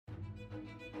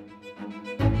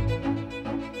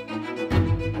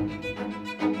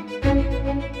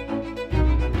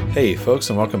Hey folks,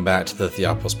 and welcome back to the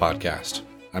Theopolis Podcast.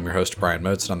 I'm your host, Brian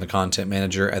Motes, and I'm the content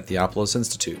manager at Theopolis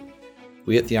Institute.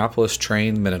 We at Theopolis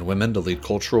train men and women to lead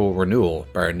cultural renewal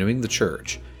by renewing the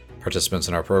church. Participants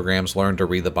in our programs learn to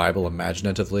read the Bible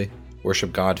imaginatively,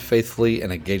 worship God faithfully,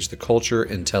 and engage the culture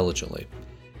intelligently.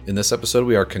 In this episode,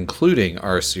 we are concluding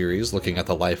our series looking at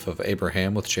the life of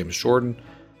Abraham with James Jordan,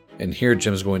 and here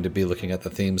Jim's going to be looking at the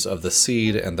themes of the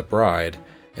seed and the bride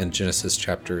in Genesis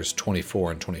chapters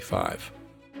 24 and 25.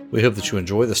 We hope that you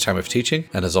enjoy this time of teaching,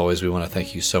 and as always, we want to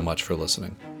thank you so much for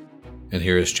listening. And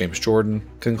here is James Jordan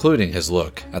concluding his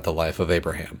look at the life of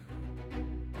Abraham.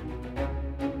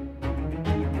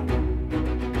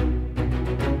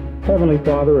 Heavenly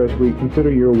Father, as we consider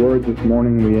your word this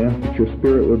morning, we ask that your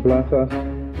Spirit would bless us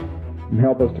and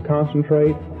help us to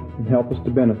concentrate and help us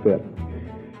to benefit.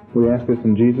 We ask this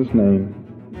in Jesus'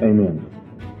 name. Amen.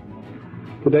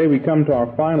 Today we come to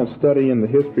our final study in the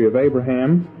history of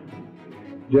Abraham,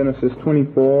 Genesis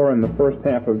 24 and the first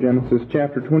half of Genesis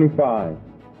chapter 25.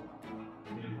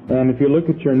 And if you look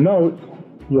at your notes,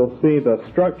 you'll see the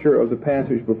structure of the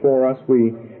passage before us.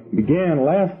 We began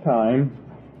last time,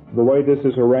 the way this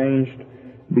is arranged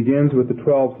begins with the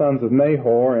 12 sons of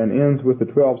Nahor and ends with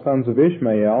the 12 sons of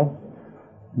Ishmael,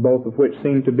 both of which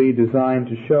seem to be designed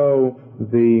to show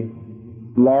the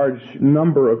large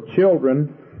number of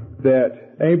children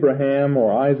that Abraham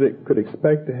or Isaac could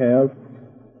expect to have,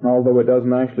 although it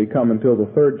doesn't actually come until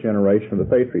the third generation of the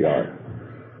patriarch,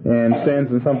 and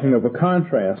stands in something of a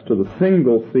contrast to the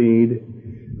single seed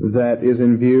that is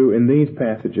in view in these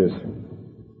passages.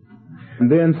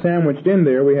 And then sandwiched in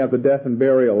there we have the death and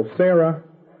burial of Sarah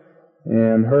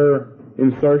and her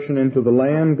insertion into the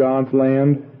land, God's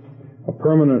land, a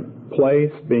permanent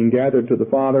place being gathered to the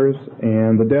fathers,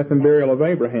 and the death and burial of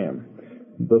Abraham.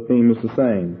 The theme is the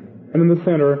same. And in the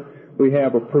center we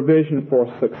have a provision for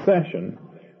succession,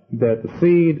 that the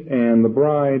seed and the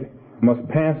bride must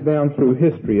pass down through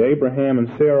history. Abraham and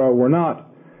Sarah were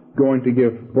not going to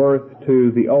give birth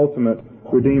to the ultimate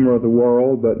Redeemer of the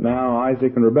world, but now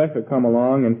Isaac and Rebekah come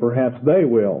along, and perhaps they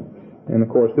will. And of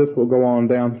course this will go on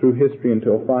down through history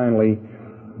until finally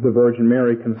the Virgin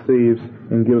Mary conceives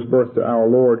and gives birth to our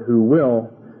Lord, who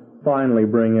will finally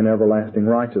bring in everlasting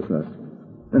righteousness.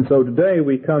 And so today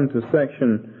we come to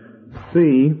section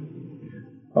C,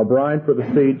 A Bride for the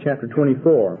Seed, chapter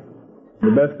 24.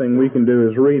 The best thing we can do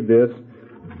is read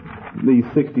these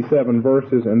 67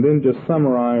 verses, and then just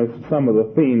summarize some of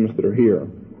the themes that are here.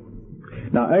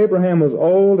 Now Abraham was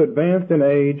old, advanced in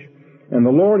age, and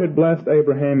the Lord had blessed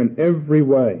Abraham in every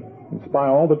way. In spite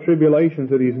of all the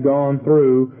tribulations that he's gone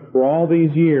through for all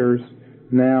these years,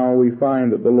 now we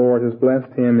find that the Lord has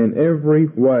blessed him in every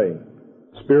way.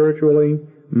 Spiritually,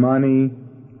 money,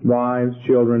 wives,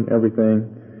 children,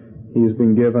 everything. He's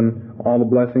been given all the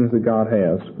blessings that God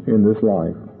has in this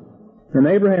life. And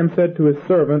Abraham said to his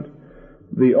servant,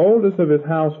 the oldest of his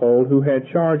household, who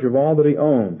had charge of all that he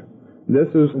owned. This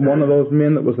is one of those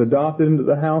men that was adopted into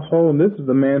the household, and this is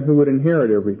the man who would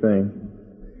inherit everything.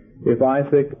 If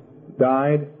Isaac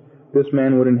died, this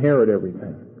man would inherit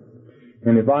everything.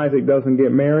 And if Isaac doesn't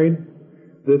get married,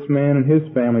 this man and his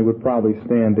family would probably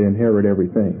stand to inherit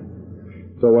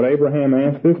everything. So what Abraham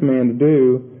asked this man to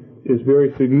do is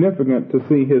very significant to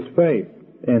see his faith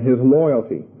and his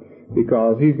loyalty,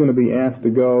 because he's going to be asked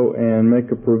to go and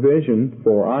make a provision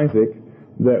for Isaac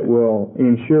that will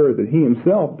ensure that he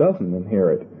himself doesn't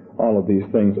inherit all of these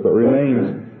things, but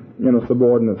remains in a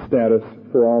subordinate status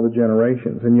for all the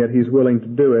generations. And yet he's willing to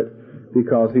do it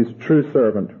because he's a true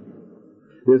servant.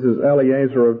 This is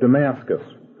Eliezer of Damascus,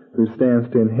 who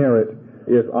stands to inherit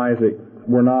if Isaac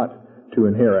were not to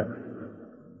inherit.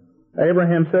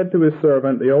 Abraham said to his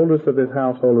servant, the oldest of his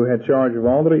household, who had charge of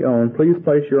all that he owned, please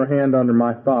place your hand under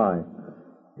my thigh.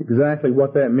 Exactly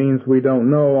what that means we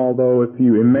don't know, although if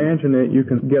you imagine it, you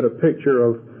can get a picture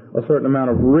of a certain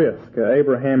amount of risk.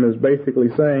 Abraham is basically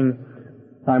saying,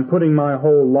 I'm putting my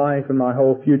whole life and my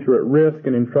whole future at risk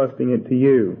and entrusting it to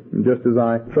you. And just as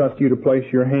I trust you to place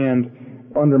your hand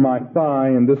under my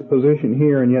thigh in this position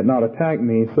here and yet not attack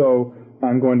me, so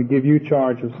I'm going to give you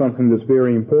charge of something that's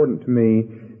very important to me,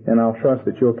 and I'll trust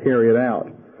that you'll carry it out.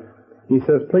 He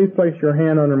says, please place your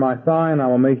hand under my thigh, and I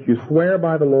will make you swear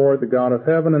by the Lord, the God of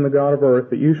heaven and the God of earth,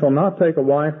 that you shall not take a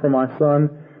wife for my son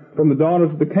from the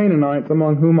daughters of the Canaanites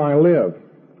among whom I live,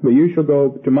 but you shall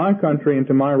go to my country and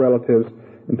to my relatives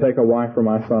and take a wife for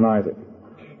my son Isaac.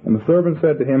 And the servant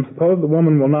said to him, suppose the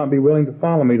woman will not be willing to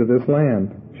follow me to this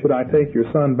land. Should I take your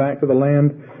son back to the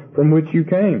land from which you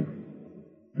came?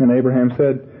 And Abraham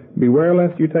said, beware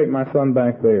lest you take my son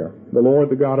back there. The Lord,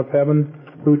 the God of heaven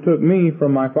who took me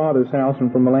from my father's house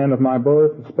and from the land of my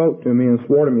birth, and spoke to me and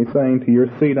swore to me, saying, to your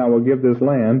seed I will give this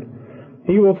land.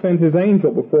 He will send his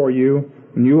angel before you,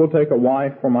 and you will take a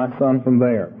wife for my son from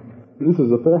there. This is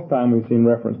the fourth time we've seen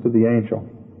reference to the angel.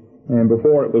 And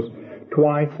before it was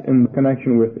twice in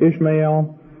connection with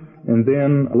Ishmael, and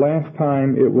then last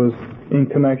time it was in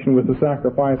connection with the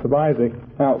sacrifice of Isaac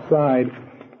outside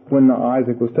when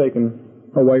Isaac was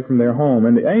taken away from their home.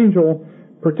 And the angel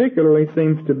particularly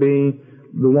seems to be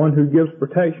the one who gives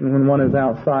protection when one is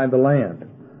outside the land.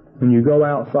 When you go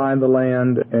outside the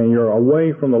land and you're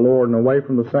away from the Lord and away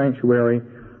from the sanctuary,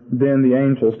 then the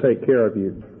angels take care of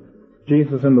you.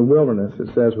 Jesus in the wilderness,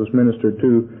 it says, was ministered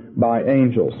to by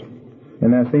angels.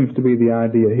 And that seems to be the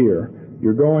idea here.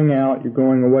 You're going out, you're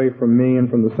going away from me and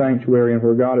from the sanctuary and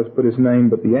where God has put his name,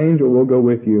 but the angel will go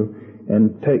with you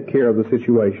and take care of the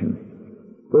situation.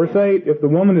 Verse 8, if the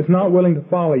woman is not willing to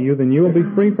follow you, then you will be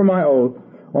free from my oath,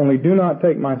 only do not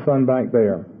take my son back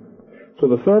there. So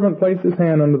the servant placed his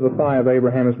hand under the thigh of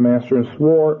Abraham his master and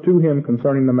swore to him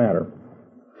concerning the matter.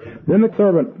 Then the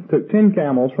servant took 10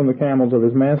 camels from the camels of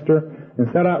his master and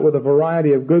set out with a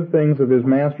variety of good things of his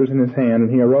master's in his hand.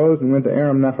 And he arose and went to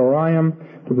Aram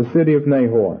Naharaim to the city of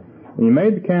Nahor. And he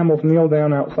made the camels kneel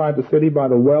down outside the city by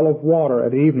the well of water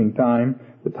at evening time,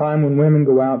 the time when women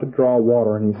go out to draw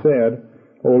water. And he said,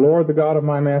 O Lord, the God of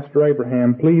my master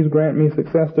Abraham, please grant me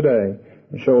success today,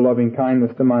 and show loving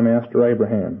kindness to my master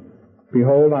Abraham.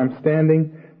 Behold, I am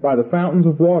standing by the fountains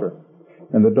of water,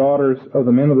 and the daughters of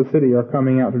the men of the city are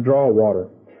coming out to draw water.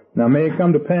 Now may it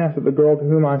come to pass that the girl to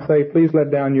whom I say, please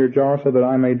let down your jar so that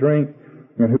I may drink,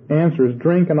 and who answers,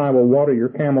 drink, and I will water your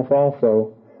camels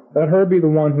also, let her be the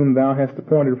one whom thou hast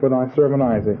appointed for thy servant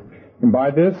Isaac. And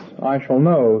by this I shall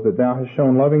know that thou hast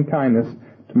shown loving kindness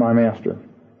to my master.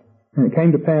 And it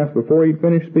came to pass, before he had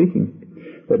finished speaking,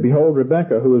 that behold,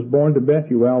 Rebekah, who was born to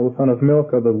Bethuel, the son of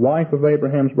Milcah, the wife of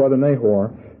Abraham's brother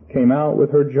Nahor, came out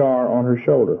with her jar on her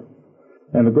shoulder.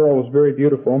 And the girl was very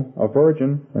beautiful, a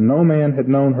virgin, and no man had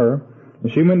known her.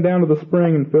 And she went down to the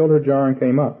spring and filled her jar and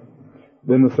came up.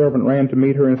 Then the servant ran to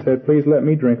meet her and said, please let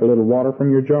me drink a little water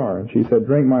from your jar. And she said,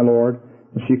 drink, my lord.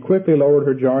 And she quickly lowered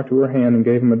her jar to her hand and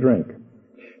gave him a drink.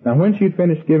 Now when she had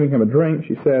finished giving him a drink,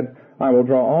 she said, I will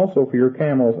draw also for your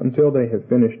camels until they have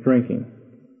finished drinking.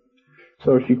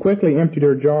 So she quickly emptied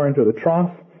her jar into the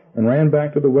trough and ran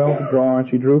back to the well to draw, and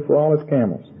she drew for all his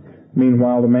camels.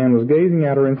 Meanwhile, the man was gazing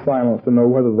at her in silence to know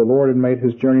whether the Lord had made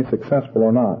his journey successful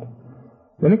or not.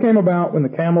 Then it came about, when the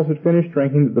camels had finished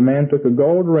drinking, that the man took a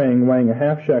gold ring weighing a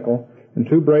half shekel and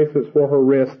 2 bracelets for her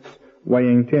wrists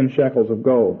weighing 10 shekels of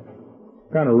gold.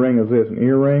 What kind of ring is this, an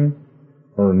earring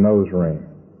or a nose ring?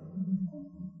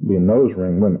 It'd be a nose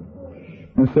ring, wouldn't it?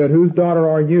 And said, whose daughter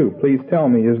are you? Please tell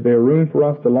me, is there room for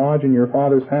us to lodge in your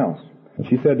father's house? And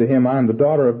she said to him, I am the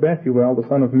daughter of Bethuel, the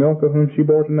son of Milcah, whom she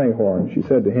bore to Nahor. And she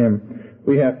said to him,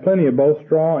 we have plenty of both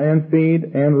straw and feed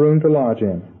and room to lodge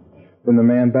in. Then the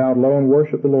man bowed low and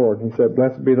worshipped the Lord. And he said,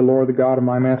 blessed be the Lord, the God of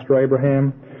my master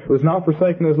Abraham, who has not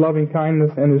forsaken his loving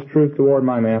kindness and his truth toward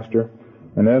my master.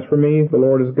 And as for me, the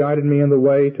Lord has guided me in the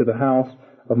way to the house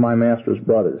of my master's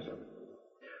brothers.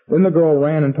 Then the girl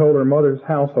ran and told her mother's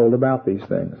household about these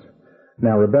things.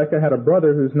 Now Rebekah had a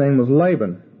brother whose name was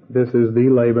Laban. This is the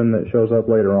Laban that shows up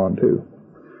later on too.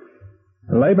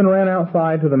 And Laban ran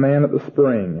outside to the man at the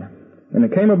spring. And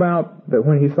it came about that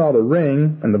when he saw the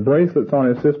ring and the bracelets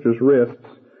on his sister's wrists,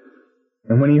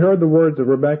 and when he heard the words of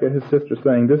Rebekah his sister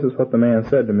saying, this is what the man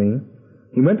said to me,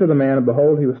 he went to the man, and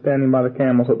behold, he was standing by the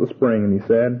camels at the spring. And he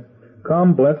said,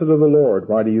 come, blessed of the Lord,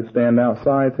 why do you stand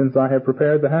outside, since I have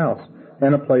prepared the house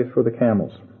and a place for the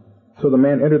camels? So the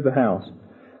man entered the house.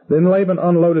 Then Laban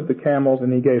unloaded the camels,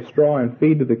 and he gave straw and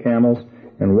feed to the camels,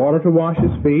 and water to wash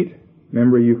his feet.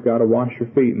 Remember, you've got to wash your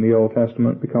feet in the Old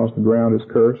Testament because the ground is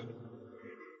cursed.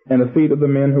 And the feet of the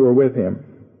men who were with him.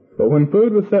 But when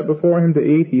food was set before him to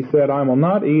eat, he said, I will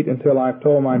not eat until I have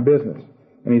told my business.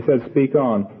 And he said, speak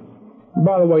on.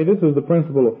 By the way, this is the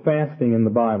principle of fasting in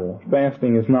the Bible.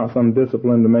 Fasting is not some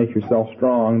discipline to make yourself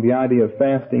strong. The idea of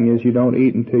fasting is you don't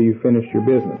eat until you finish your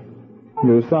business. If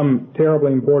there's some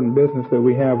terribly important business that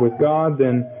we have with God,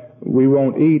 then we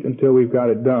won't eat until we've got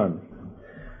it done.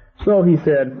 So he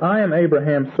said, I am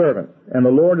Abraham's servant, and the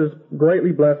Lord has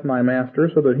greatly blessed my master,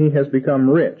 so that he has become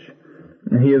rich.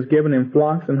 And he has given him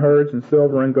flocks and herds and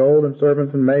silver and gold and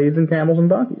servants and maids and camels and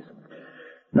donkeys.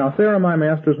 Now Sarah, my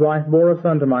master's wife, bore a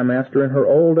son to my master in her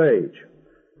old age.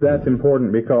 That's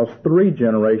important because 3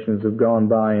 generations have gone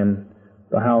by in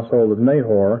the household of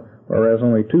Nahor, whereas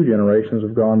only 2 generations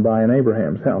have gone by in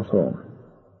Abraham's household.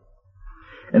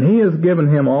 And he has given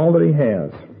him all that he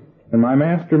has. And my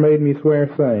master made me swear,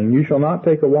 saying, You shall not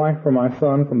take a wife for my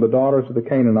son from the daughters of the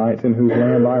Canaanites in whose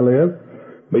land I live,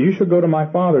 but you shall go to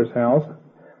my father's house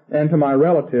and to my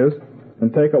relatives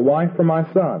and take a wife for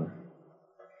my son.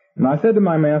 And I said to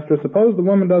my master, Suppose the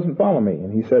woman doesn't follow me.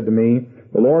 And he said to me,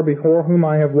 The Lord before whom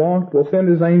I have walked will send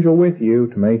his angel with you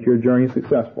to make your journey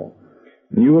successful.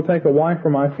 And you will take a wife for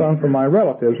my son from my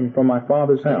relatives and from my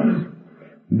father's house.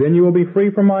 Then you will be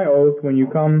free from my oath when you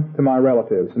come to my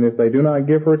relatives. And if they do not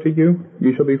give her to you,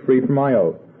 you shall be free from my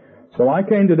oath. So I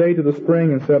came today to the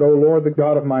spring and said, O Lord, the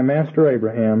God of my master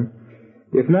Abraham,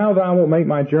 if now thou wilt make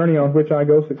my journey on which I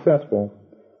go successful,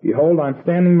 behold, I am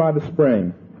standing by the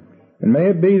spring. And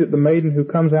may it be that the maiden who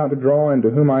comes out to draw, and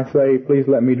to whom I say, Please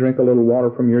let me drink a little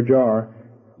water from your jar,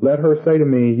 let her say to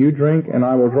me, You drink, and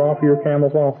I will draw for your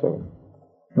camels also.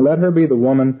 And let her be the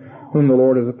woman whom the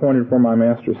Lord has appointed for my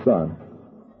master's son.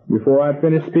 Before I had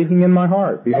finished speaking in my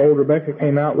heart, behold, Rebekah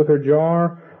came out with her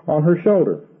jar on her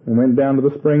shoulder, and went down to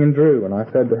the spring and drew. And I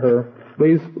said to her,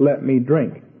 Please let me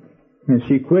drink. And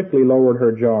she quickly lowered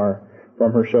her jar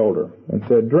from her shoulder, and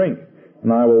said, Drink,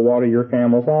 and I will water your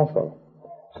camels also.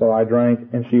 So I drank,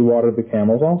 and she watered the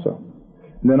camels also.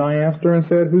 Then I asked her and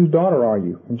said, Whose daughter are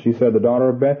you? And she said, The daughter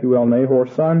of Bethuel,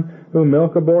 Nahor's son, whom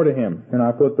Milcah bore to him. And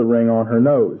I put the ring on her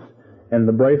nose, and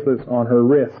the bracelets on her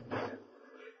wrists.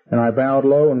 And I bowed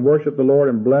low and worshipped the Lord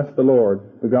and blessed the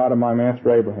Lord, the God of my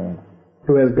master Abraham,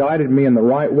 who has guided me in the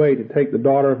right way to take the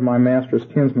daughter of my master's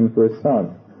kinsman for his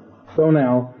son. So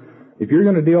now, if you're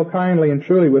going to deal kindly and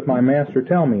truly with my master,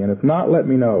 tell me, and if not, let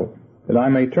me know, that I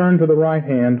may turn to the right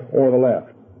hand or the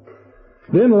left.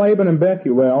 Then Laban and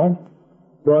Bethuel,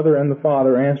 brother and the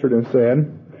father, answered and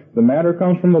said, The matter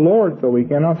comes from the Lord, so we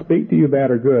cannot speak to you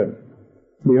bad or good.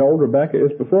 Behold, Rebekah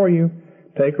is before you.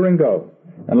 Take her and go,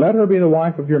 and let her be the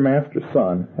wife of your master's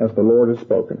son, as the Lord has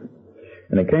spoken.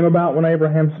 And it came about when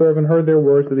Abraham's servant heard their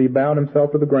words that he bowed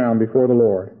himself to the ground before the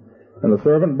Lord. And the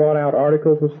servant brought out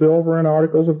articles of silver and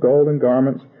articles of gold and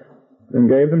garments, and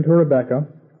gave them to Rebekah.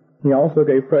 He also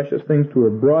gave precious things to her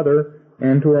brother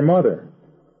and to her mother,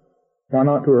 why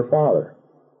not to her father?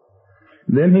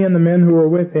 Then he and the men who were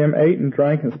with him ate and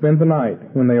drank and spent the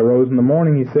night. When they arose in the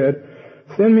morning, he said,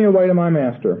 Send me away to my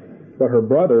master. But her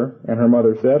brother and her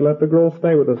mother said, Let the girl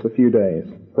stay with us a few days,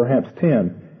 perhaps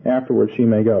 10. Afterwards she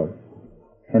may go.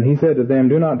 And he said to them,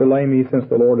 Do not delay me, since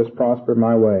the Lord has prospered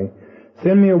my way.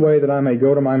 Send me away that I may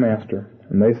go to my master.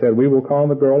 And they said, We will call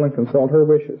the girl and consult her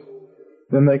wishes.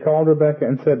 Then they called Rebekah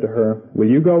and said to her, Will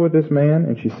you go with this man?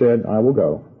 And she said, I will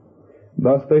go.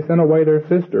 Thus they sent away their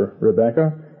sister,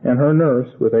 Rebekah, and her nurse,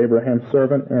 with Abraham's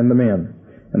servant and the men.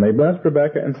 And they blessed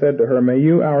Rebekah and said to her, May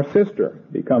you, our sister,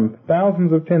 become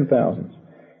thousands of 10,000s,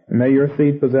 and may your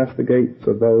seed possess the gates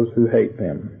of those who hate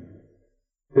them.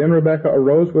 Then Rebekah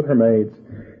arose with her maids,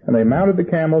 and they mounted the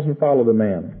camels and followed the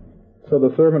man. So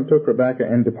the servant took Rebekah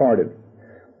and departed.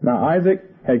 Now Isaac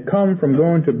had come from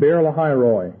going to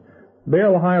Beer-lahai-roi.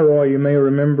 Beer-lahai-roi, you may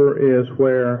remember, is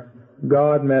where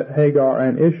God met Hagar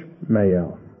and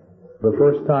Ishmael. The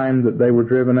first time that they were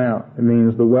driven out, it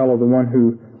means the well of the one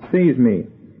who sees me.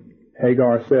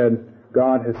 Hagar said,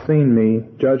 God has seen me,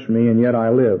 judged me, and yet I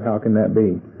live. How can that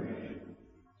be?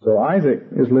 So Isaac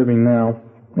is living now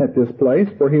at this place,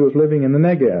 for he was living in the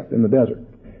Negev, in the desert,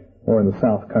 or in the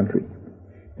south country.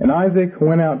 And Isaac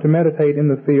went out to meditate in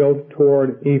the field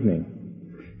toward evening.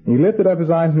 He lifted up his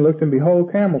eyes and looked, and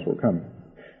behold, camels were coming.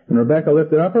 And Rebekah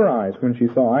lifted up her eyes. When she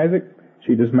saw Isaac,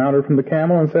 she dismounted from the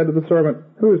camel and said to the servant,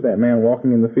 Who is that man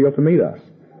walking in the field to meet us?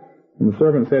 And the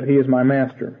servant said, He is my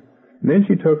master. And then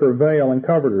she took her veil and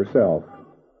covered herself.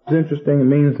 It's interesting, it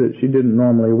means that she didn't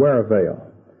normally wear a veil.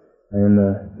 In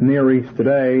the Near East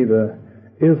today, the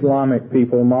Islamic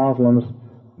people, Muslims,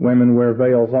 women wear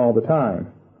veils all the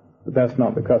time. But that's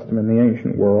not the custom in the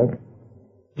ancient world.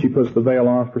 She puts the veil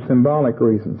on for symbolic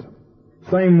reasons.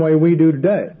 Same way we do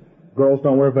today. Girls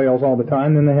don't wear veils all the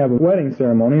time, then they have a wedding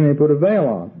ceremony and they put a veil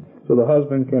on so the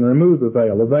husband can remove the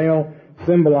veil. The veil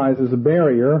symbolizes a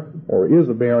barrier, or is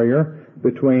a barrier,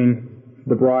 between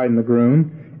the bride and the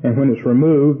groom, and when it's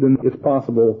removed, then it's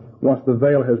possible, once the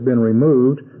veil has been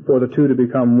removed, for the two to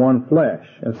become one flesh.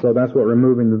 And so that's what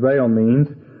removing the veil means,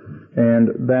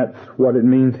 and that's what it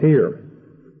means here.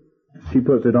 She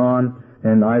puts it on,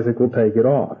 and Isaac will take it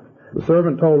off. The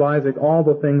servant told Isaac all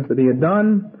the things that he had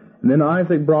done, and then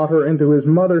Isaac brought her into his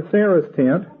mother Sarah's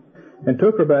tent, and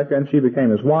took Rebekah, and she became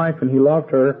his wife, and he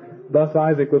loved her. Thus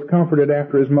Isaac was comforted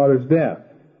after his mother's death.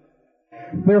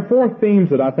 There are four themes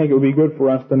that I think it would be good for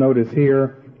us to notice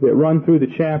here that run through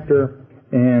the chapter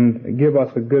and give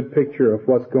us a good picture of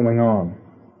what's going on.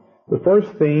 The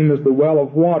first theme is the well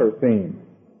of water theme.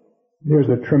 There's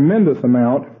a tremendous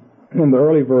amount in the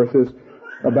early verses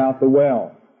about the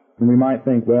well. And we might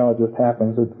think, well, it just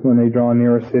happens that when they draw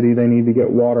near a city, they need to get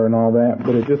water and all that.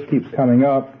 But it just keeps coming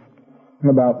up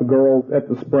about the girl at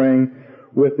the spring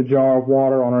with the jar of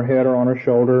water on her head or on her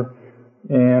shoulder,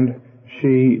 and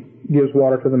she gives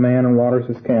water to the man and waters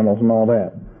his camels and all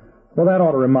that. Well, that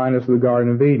ought to remind us of the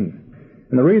Garden of Eden.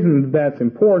 And the reason that's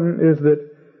important is that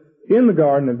in the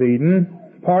Garden of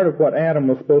Eden, part of what Adam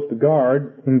was supposed to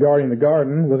guard in guarding the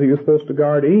garden was he was supposed to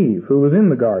guard Eve, who was in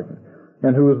the garden,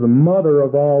 and who was the mother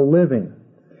of all living.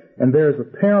 And there's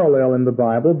a parallel in the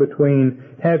Bible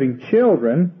between having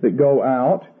children that go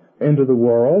out into the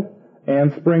world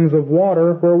and springs of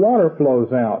water where water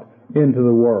flows out into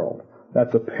the world.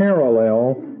 That's a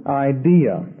parallel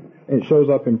idea. It shows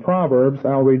up in Proverbs.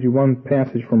 I'll read you one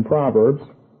passage from Proverbs,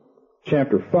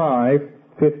 chapter 5,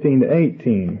 15 to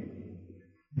 18.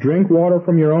 Drink water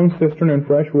from your own cistern and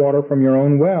fresh water from your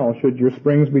own well. Should your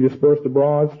springs be dispersed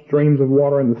abroad, streams of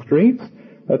water in the streets,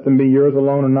 let them be yours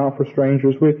alone and not for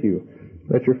strangers with you.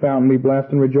 Let your fountain be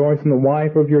blessed and rejoice in the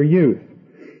wife of your youth.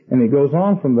 And it goes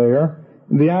on from there.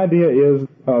 The idea is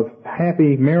of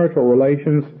happy marital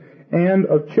relations and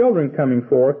of children coming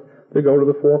forth to go to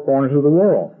the four corners of the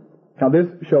world. Now this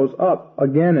shows up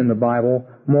again in the Bible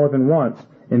more than once.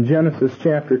 In Genesis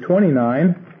chapter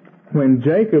 29, when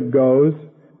Jacob goes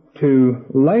to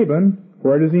Laban,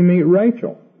 where does he meet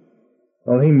Rachel?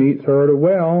 Well, he meets her at a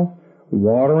well,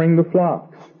 watering the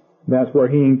flocks. That's where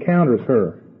he encounters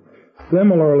her.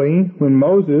 Similarly, when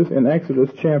Moses in Exodus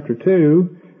chapter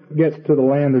 2 gets to the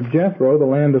land of Jethro, the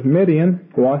land of Midian,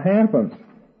 what happens?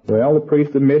 Well, the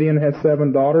priest of Midian had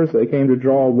 7 daughters. They came to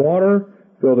draw water,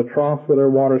 fill the troughs with their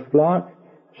water's flock.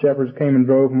 Shepherds came and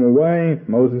drove them away.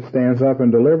 Moses stands up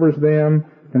and delivers them,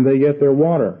 and they get their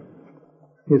water.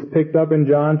 It's picked up in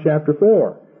John chapter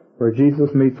 4, where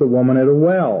Jesus meets a woman at a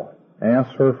well,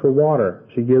 asks her for water.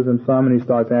 She gives him some, and he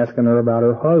starts asking her about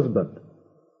her husband.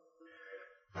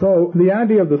 So the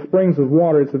idea of the springs of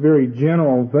water is a very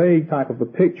general, vague type of a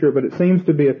picture, but it seems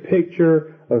to be a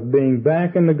picture of being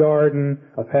back in the garden,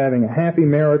 of having a happy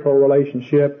marital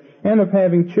relationship, and of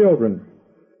having children,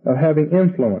 of having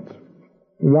influence.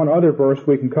 One other verse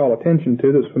we can call attention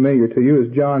to that's familiar to you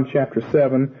is John chapter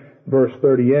 7, verse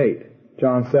 38.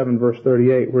 John 7, verse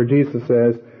 38, where Jesus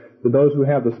says, that those who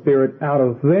have the Spirit out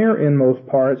of their inmost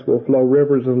parts will flow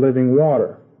rivers of living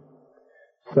water.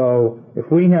 So,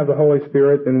 if we have the Holy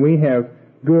Spirit, then we have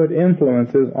good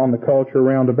influences on the culture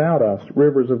around about us,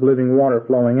 rivers of living water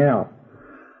flowing out.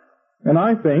 And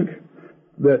I think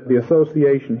that the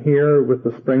association here with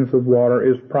the springs of water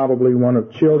is probably one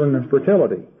of children and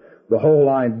fertility. The whole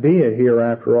idea here,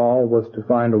 after all, was to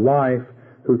find a wife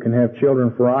who can have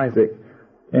children for Isaac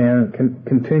and can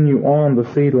continue on the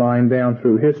seed line down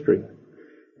through history.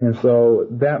 And so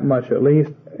that much at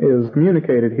least is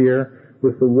communicated here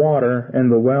with the water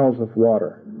and the wells of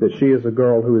water. That she is a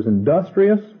girl who is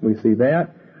industrious, we see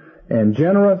that, and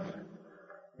generous,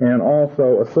 and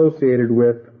also associated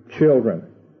with children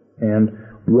and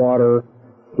water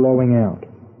flowing out.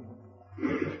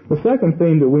 The second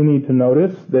theme that we need to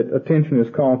notice that attention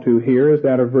is called to here is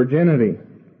that of virginity.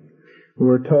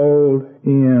 We're told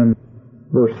in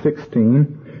verse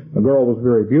 16, the girl was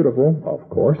very beautiful, of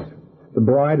course. The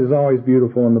bride is always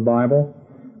beautiful in the Bible.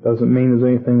 Doesn't mean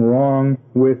there's anything wrong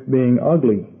with being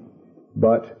ugly.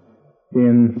 But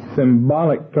in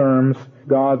symbolic terms,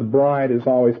 God's bride is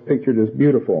always pictured as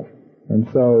beautiful. And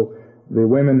so the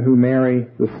women who marry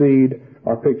the seed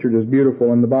are pictured as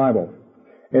beautiful in the Bible.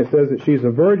 It says that she's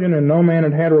a virgin and no man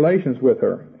had had relations with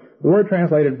her. The word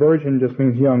translated virgin just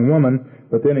means young woman,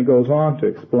 but then it goes on to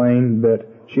explain that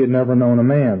she had never known a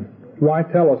man. Why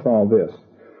tell us all this?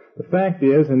 The fact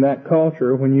is, in that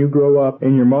culture, when you grow up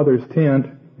in your mother's tent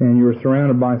and you were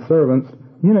surrounded by servants,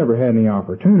 you never had any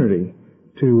opportunity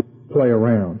to play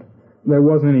around. There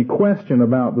wasn't any question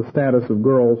about the status of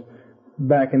girls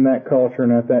back in that culture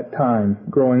and at that time,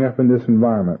 growing up in this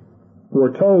environment.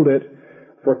 We're told it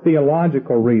for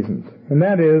theological reasons, and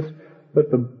that is that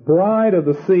the bride of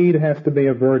the seed has to be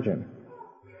a virgin.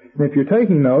 And if you're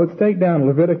taking notes, take down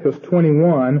Leviticus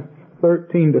 21,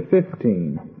 13 to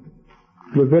 15.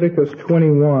 Leviticus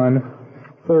 21,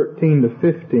 13 to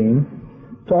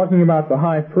 15, talking about the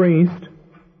high priest.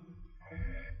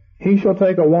 He shall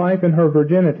take a wife in her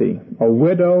virginity, a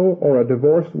widow or a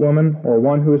divorced woman, or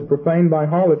one who is profaned by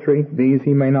harlotry. These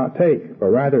he may not take, but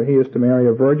rather he is to marry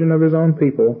a virgin of his own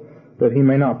people, that he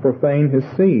may not profane his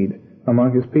seed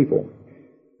among his people.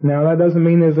 Now that doesn't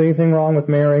mean there's anything wrong with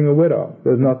marrying a widow.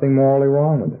 There's nothing morally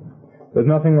wrong with it. There's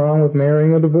nothing wrong with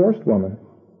marrying a divorced woman,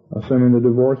 assuming the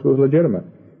divorce was legitimate.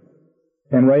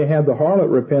 And Rahab the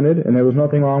harlot repented, and there was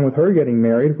nothing wrong with her getting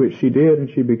married, which she did, and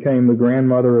she became the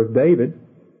grandmother of David.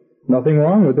 Nothing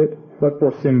wrong with it. But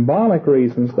for symbolic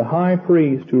reasons, the high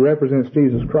priest who represents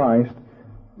Jesus Christ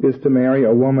is to marry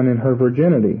a woman in her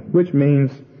virginity, which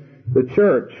means the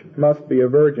church must be a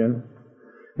virgin.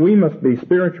 We must be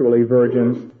spiritually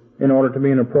virgins in order to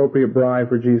be an appropriate bride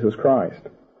for Jesus Christ,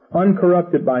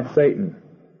 uncorrupted by Satan.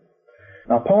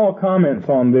 Now, Paul comments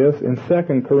on this in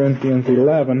 2 Corinthians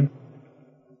 11,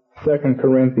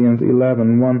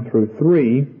 1 through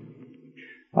 3.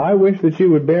 I wish that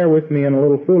you would bear with me in a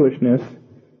little foolishness,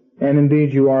 and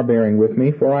indeed you are bearing with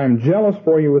me, for I am jealous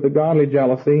for you with a godly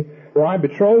jealousy, for I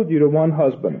betrothed you to one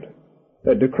husband,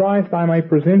 that to Christ I may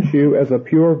present you as a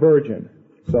pure virgin.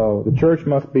 So the church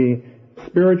must be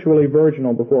spiritually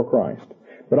virginal before Christ.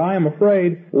 But I am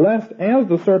afraid, lest as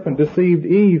the serpent deceived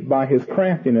Eve by his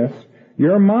craftiness,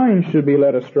 your mind should be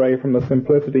led astray from the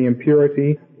simplicity and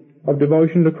purity of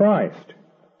devotion to Christ.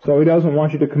 So he doesn't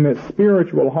want you to commit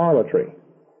spiritual harlotry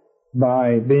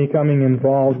by becoming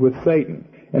involved with Satan.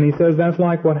 And he says that's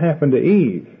like what happened to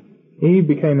Eve. Eve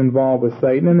became involved with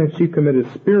Satan, and then she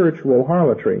committed spiritual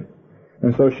harlotry.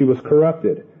 And so she was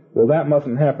corrupted. Well, that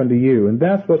mustn't happen to you. And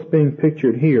that's what's being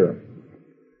pictured here.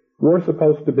 We're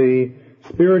supposed to be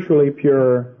spiritually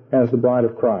pure as the bride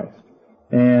of Christ.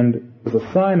 And as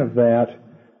a sign of that,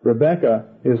 Rebekah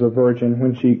is a virgin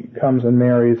when she comes and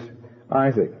marries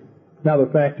Isaac. Now,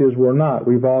 the fact is we're not.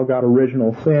 We've all got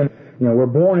original sin. We're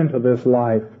born into this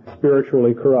life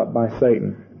spiritually corrupt by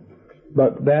Satan.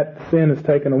 But that sin is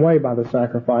taken away by the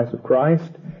sacrifice of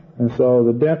Christ. And so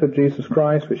the death of Jesus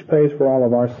Christ, which pays for all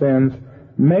of our sins,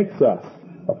 makes us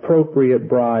appropriate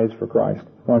brides for Christ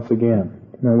once again.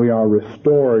 And we are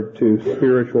restored to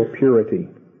spiritual purity.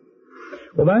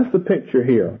 Well, that's the picture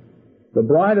here. The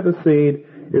bride of the seed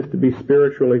is to be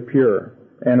spiritually pure.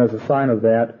 And as a sign of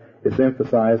that, it's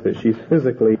emphasized that she's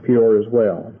physically pure as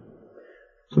well.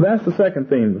 So that's the second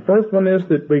theme. The first one is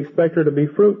that we expect her to be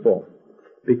fruitful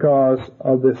because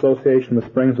of the association with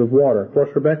springs of water. Of course,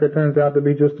 Rebekah turns out to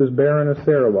be just as barren as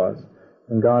Sarah was,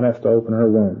 and God has to open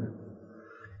her womb.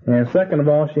 And second of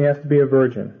all, she has to be a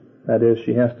virgin. That is,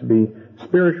 she has to be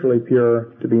spiritually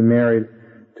pure to be married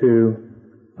to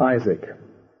Isaac.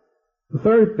 The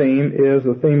third theme is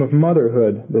the theme of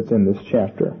motherhood that's in this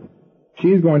chapter.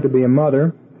 She's going to be a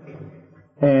mother,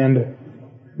 and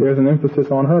there's an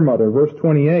emphasis on her mother. Verse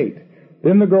 28,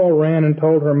 then the girl ran and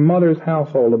told her mother's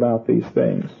household about these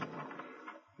things.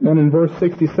 And in verse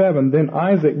 67, then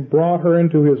Isaac brought her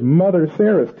into his mother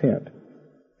Sarah's tent,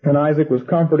 and Isaac was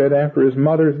comforted after his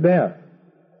mother's death.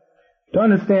 To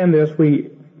understand this, we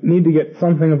need to get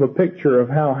something of a picture of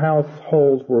how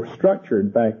households were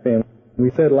structured back then.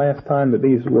 We said last time that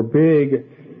these were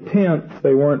big tents.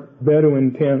 They weren't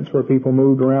Bedouin tents where people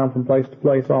moved around from place to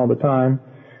place all the time.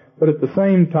 But at the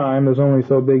same time, there's only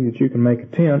so big that you can make a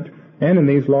tent. And in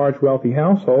these large, wealthy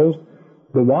households,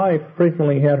 the wife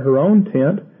frequently had her own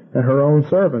tent and her own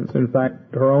servants. In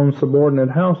fact, her own subordinate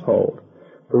household,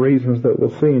 for reasons that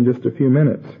we'll see in just a few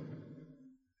minutes.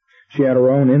 She had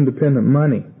her own independent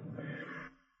money.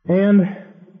 And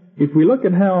if we look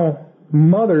at how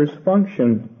mothers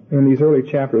function in these early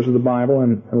chapters of the Bible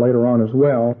and later on as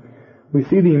well, we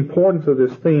see the importance of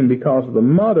this theme because the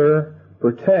mother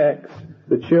protects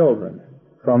the children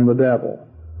from the devil.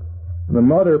 The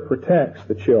mother protects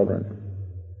the children.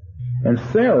 And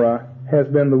Sarah has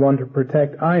been the one to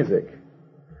protect Isaac.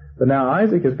 But now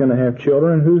Isaac is going to have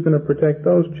children, and who's going to protect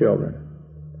those children?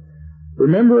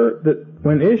 Remember that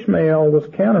when Ishmael was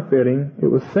counterfeiting, it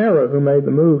was Sarah who made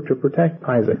the move to protect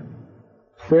Isaac.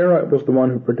 Sarah was the one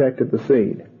who protected the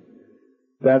seed.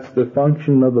 That's the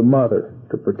function of the mother,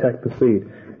 to protect the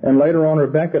seed. And later on,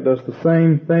 Rebekah does the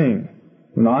same thing.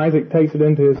 When Isaac takes it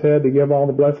into his head to give all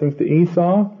the blessings to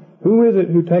Esau, who is it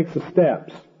who takes the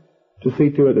steps to see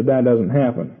to it that that doesn't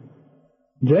happen?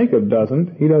 Jacob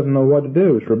doesn't. He doesn't know what to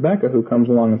do. It's Rebekah who comes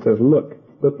along and says, look,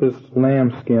 put this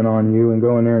lamb skin on you and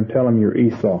go in there and tell him you're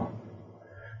Esau.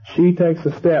 She takes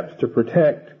the steps to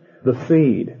protect the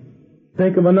seed.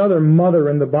 Think of another mother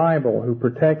in the Bible who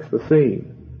protects the seed.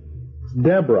 It's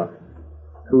Deborah,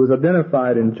 who is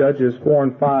identified in Judges 4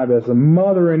 and 5 as a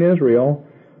mother in Israel,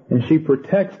 and she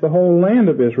protects the whole land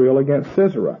of Israel against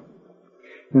Sisera.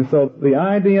 And so the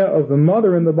idea of the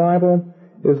mother in the Bible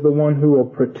is the one who will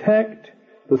protect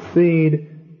the seed,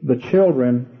 the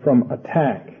children, from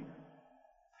attack.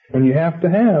 And you have to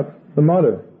have the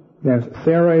mother. As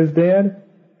Sarah is dead,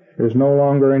 there's no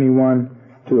longer anyone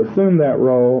to assume that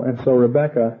role, and so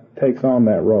Rebekah takes on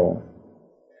that role.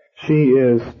 She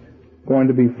is going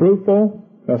to be fruitful.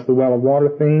 That's the well of water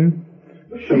theme.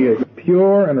 She is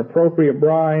pure and appropriate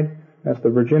bride. That's the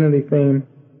virginity theme.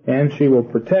 And she will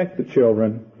protect the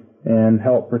children and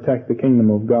help protect the kingdom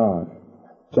of God.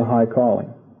 It's a high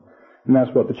calling. And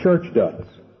that's what the church does.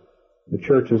 The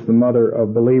church is the mother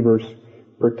of believers,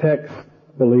 protects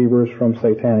believers from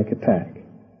satanic attack.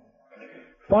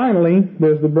 Finally,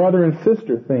 there's the brother and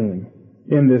sister theme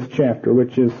in this chapter,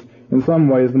 which is in some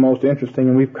ways the most interesting,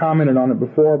 and we've commented on it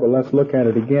before, but let's look at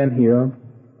it again here.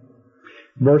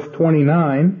 Verse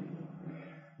 29,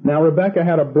 Now Rebekah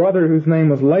had a brother whose name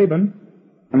was Laban,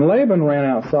 and Laban ran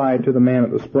outside to the man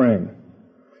at the spring.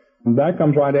 And that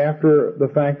comes right after the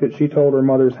fact that she told her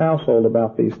mother's household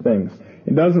about these things.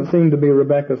 It doesn't seem to be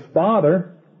Rebekah's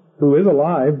father, who is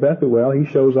alive, Bethuel. He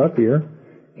shows up here.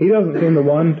 He doesn't seem the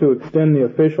one to extend the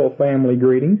official family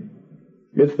greeting.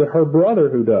 It's her brother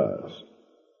who does.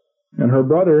 And her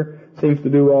brother seems to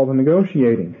do all the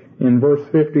negotiating. In verse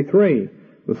 53,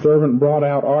 the servant brought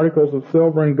out articles of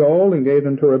silver and gold and gave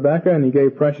them to Rebekah, and he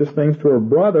gave precious things to her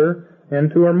brother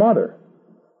and to her mother.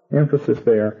 Emphasis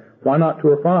there. Why not to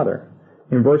her father?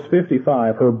 In verse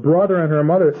 55, her brother and her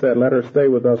mother said, Let her stay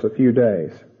with us a few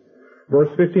days. Verse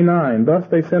 59, Thus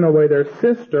they sent away their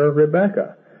sister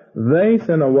Rebekah. They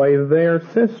sent away their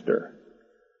sister.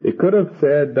 It could have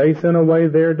said they sent away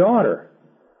their daughter,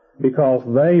 because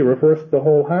they refers to the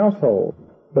whole household.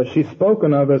 But she's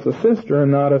spoken of as a sister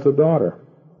and not as a daughter.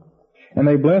 And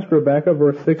they blessed Rebekah,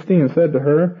 verse 16, and said to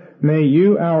her, May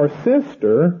you, our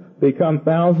sister, become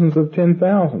thousands of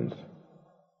 10,000s.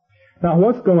 Now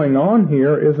what's going on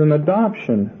here is an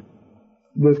adoption.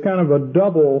 There's kind of a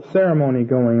double ceremony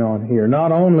going on here.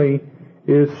 Not only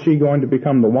is she going to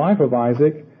become the wife of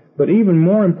Isaac, but even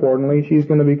more importantly, she's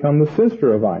going to become the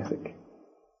sister of Isaac.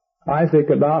 Isaac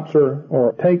adopts her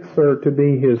or takes her to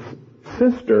be his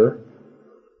sister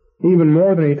even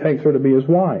more than he takes her to be his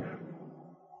wife.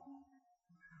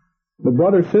 The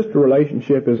brother-sister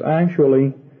relationship is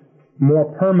actually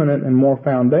more permanent and more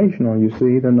foundational, you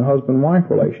see, than the husband-wife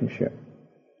relationship.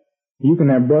 You can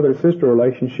have brother-sister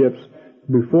relationships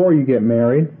before you get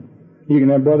married. You can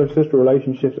have brother-sister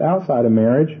relationships outside of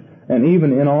marriage. And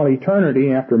even in all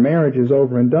eternity, after marriage is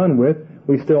over and done with,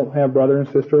 we still have brother and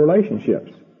sister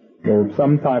relationships, or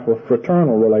some type of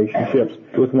fraternal relationships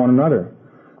with one another.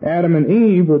 Adam and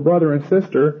Eve were brother and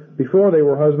sister before they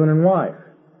were husband and wife.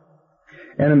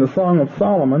 And in the Song of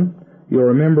Solomon, you'll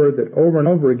remember that over and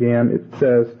over again it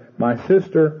says, My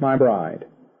sister, my bride.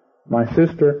 My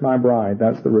sister, my bride.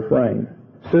 That's the refrain.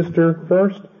 Sister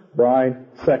first, bride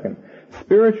second.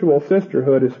 Spiritual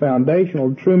sisterhood is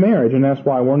foundational to true marriage, and that's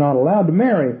why we're not allowed to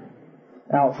marry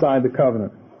outside the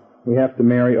covenant. We have to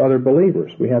marry other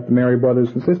believers. We have to marry brothers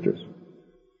and sisters.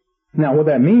 Now, what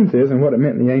that means is, and what it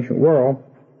meant in the ancient world,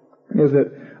 is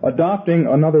that adopting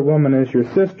another woman as your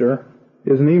sister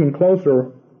is an even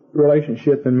closer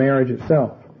relationship than marriage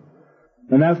itself.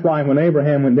 And that's why when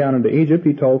Abraham went down into Egypt,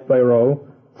 he told Pharaoh,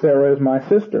 Sarah is my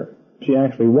sister. She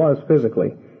actually was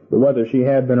physically. But whether she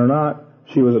had been or not,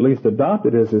 she was at least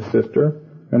adopted as his sister,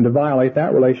 and to violate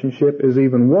that relationship is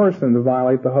even worse than to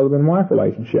violate the husband-wife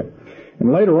relationship.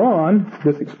 And later on,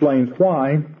 this explains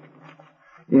why,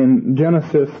 in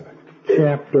Genesis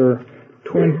chapter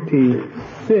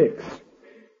 26,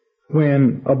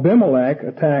 when Abimelech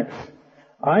attacks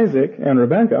Isaac and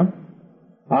Rebekah,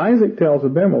 Isaac tells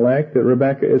Abimelech that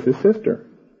Rebekah is his sister.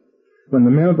 When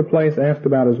the men of the place asked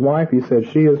about his wife, he said,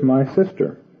 She is my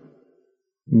sister.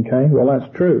 Okay, well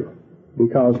that's true,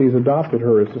 because he's adopted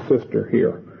her as a sister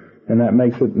here. And that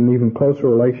makes it an even closer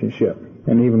relationship,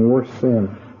 an even worse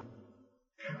sin.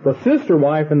 The sister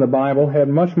wife in the Bible had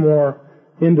much more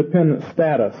independent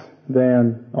status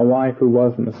than a wife who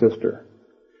wasn't a sister.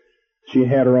 She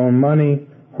had her own money,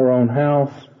 her own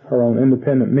house, her own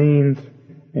independent means,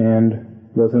 and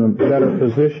was in a better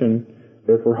position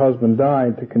if her husband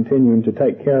died to continue to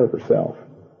take care of herself.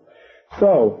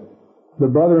 So, the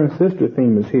brother and sister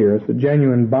theme is here. It's the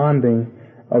genuine bonding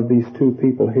of these two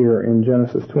people here in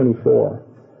Genesis 24.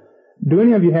 Do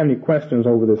any of you have any questions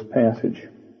over this passage?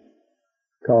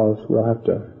 Because we'll have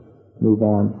to move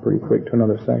on pretty quick to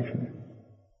another section.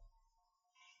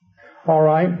 All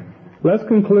right, let's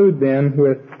conclude then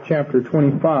with chapter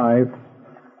 25,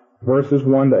 verses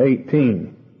 1 to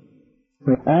 18.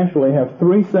 We actually have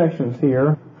 3 sections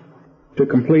here to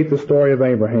complete the story of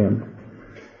Abraham.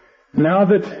 Now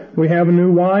that we have a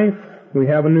new wife, we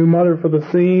have a new mother for the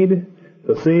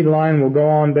seed line will go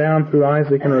on down through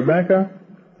Isaac and Rebekah.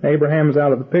 Abraham is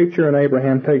out of the picture, and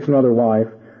Abraham takes another wife,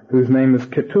 whose name is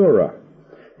Keturah.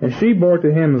 And she bore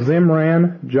to him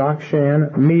Zimran,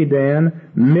 Jokshan,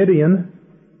 Medan, Midian,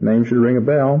 name should ring a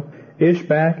bell,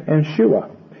 Ishbak, and Shua.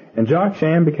 And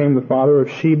Jokshan became the father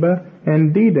of Sheba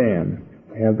and Dedan.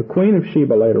 We have the queen of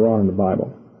Sheba later on in the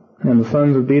Bible. And the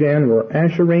sons of Dedan were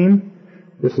Asherim,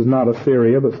 this is not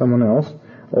Assyria, but someone else,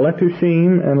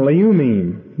 Letushim and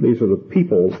Leumim. These are the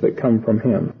peoples that come from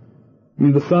him.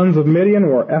 And the sons of Midian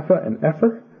were Ephah and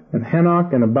Epher, and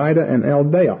Henoch and Abida and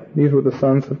Eldaah. These were the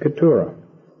sons of Keturah.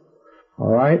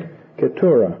 All right,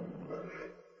 Keturah.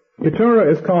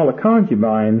 Keturah is called a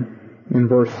concubine in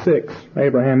verse 6.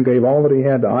 Abraham gave all that he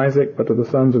had to Isaac, but to the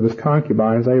sons of his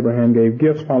concubines Abraham gave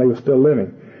gifts while he was still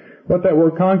living. What that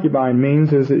word concubine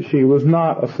means is that she was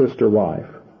not a sister wife.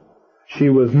 She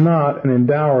was not an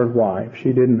endowed wife.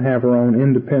 She didn't have her own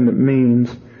independent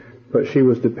means, but she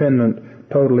was dependent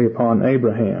totally upon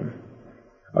Abraham.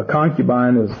 A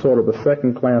concubine is sort of a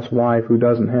second-class wife who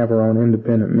doesn't have her own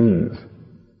independent means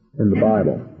in the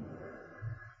Bible.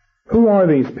 Who are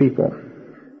these people?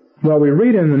 Well, we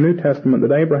read in the New Testament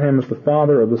that Abraham is the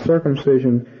father of the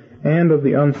circumcision and of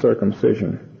the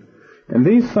uncircumcision. And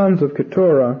these sons of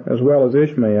Keturah, as well as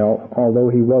Ishmael, although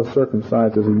he was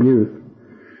circumcised as a youth,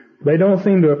 they don't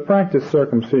seem to have practiced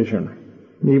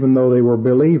circumcision, even though they were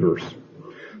believers.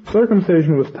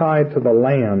 Circumcision was tied to the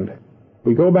land.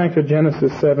 We go back to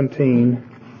Genesis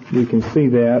 17, you can see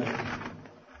that,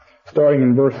 starting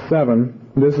in verse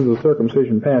 7. This is a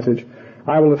circumcision passage.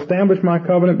 I will establish my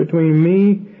covenant between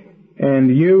me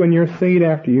and you and your seed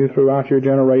after you throughout your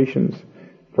generations,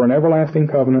 for an everlasting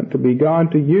covenant, to be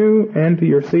God to you and to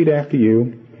your seed after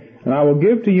you. And I will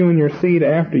give to you and your seed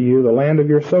after you the land of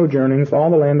your sojournings, all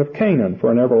the land of Canaan,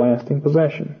 for an everlasting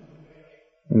possession.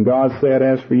 And God said,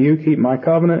 as for you, keep my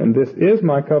covenant, and this is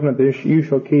my covenant, this you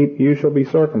shall keep, you shall be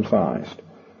circumcised.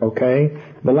 Okay?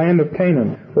 The land of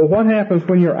Canaan. Well, what happens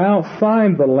when you're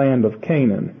outside the land of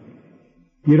Canaan?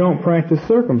 You don't practice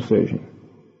circumcision.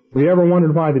 Have you ever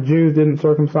wondered why the Jews didn't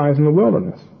circumcise in the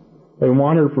wilderness? They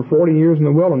wandered for 40 years in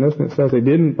the wilderness, and it says they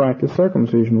didn't practice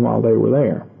circumcision while they were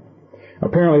there.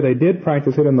 Apparently they did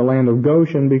practice it in the land of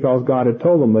Goshen because God had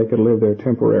told them they could live there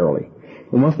temporarily.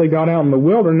 And once they got out in the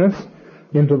wilderness,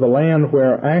 into the land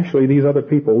where actually these other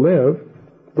people live,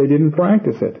 they didn't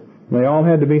practice it. They all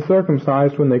had to be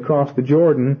circumcised when they crossed the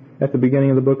Jordan at the beginning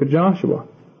of the book of Joshua.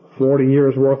 40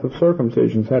 years worth of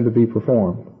circumcisions had to be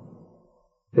performed.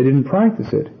 They didn't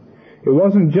practice it. It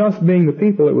wasn't just being the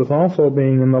people, it was also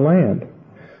being in the land.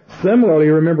 Similarly,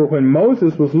 remember when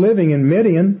Moses was living in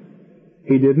Midian,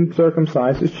 he didn't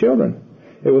circumcise his children.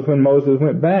 It was when Moses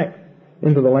went back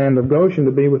into the land of Goshen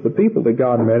to be with the people that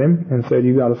God met him and said,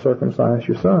 you've got to circumcise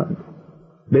your son.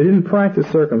 They didn't practice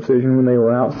circumcision when they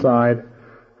were outside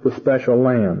the special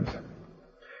lands.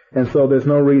 And so there's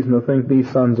no reason to think these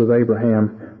sons of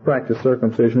Abraham practiced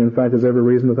circumcision. In fact, there's every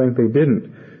reason to think they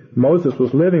didn't. Moses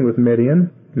was living with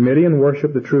Midian. Midian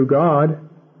worshipped the true God.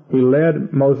 He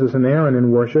led Moses and Aaron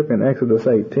in worship in Exodus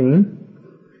 18.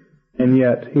 And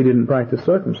yet he didn't practice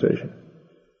circumcision.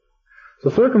 So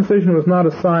circumcision was not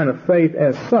a sign of faith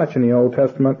as such in the Old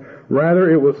Testament. Rather,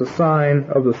 it was a sign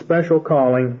of the special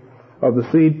calling of the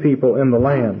seed people in the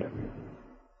land.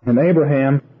 And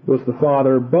Abraham was the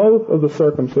father both of the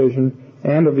circumcision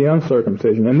and of the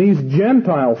uncircumcision. And these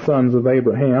Gentile sons of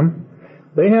Abraham,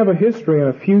 they have a history and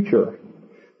a future.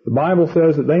 The Bible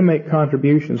says that they make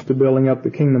contributions to building up the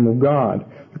kingdom of God.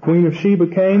 The Queen of Sheba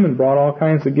came and brought all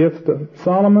kinds of gifts to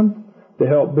Solomon to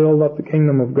help build up the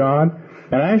kingdom of God.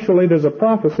 And actually there's a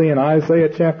prophecy in Isaiah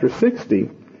chapter 60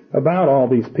 about all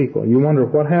these people. You wonder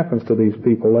what happens to these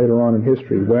people later on in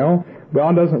history. Well,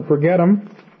 God doesn't forget them.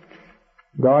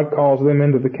 God calls them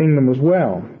into the kingdom as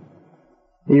well.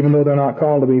 Even though they're not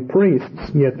called to be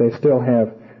priests, yet they still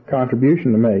have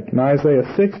contribution to make. In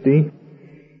Isaiah 60,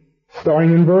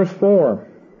 starting in verse 4,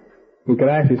 we could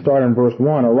actually start in verse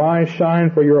 1. Arise,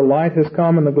 shine, for your light has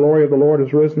come, and the glory of the Lord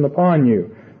has risen upon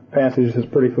you. The passage is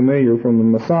pretty familiar from the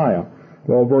Messiah.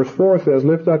 Well, verse 4 says,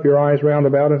 lift up your eyes round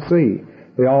about and see.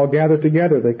 They all gather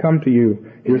together. They come to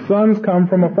you. Your sons come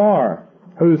from afar.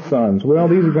 Whose sons? Well,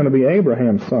 these are going to be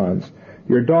Abraham's sons.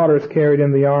 Your daughters carried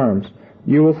in the arms.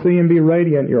 You will see and be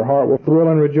radiant. Your heart will thrill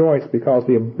and rejoice, because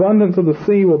the abundance of the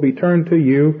sea will be turned to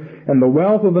you, and the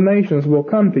wealth of the nations will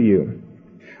come to you.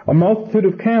 A multitude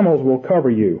of camels will cover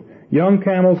you, young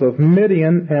camels of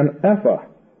Midian and Ephah.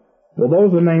 Well,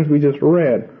 those are the names we just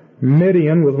read.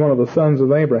 Midian was one of the sons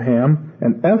of Abraham,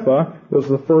 and Ephah was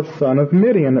the first son of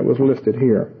Midian that was listed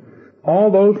here. All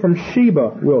those from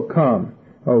Sheba will come.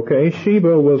 Okay,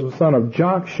 Sheba was the son of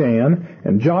Jokshan,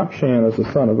 and Jokshan is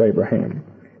the son of Abraham.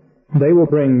 They will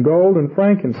bring gold and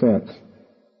frankincense.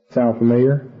 Sound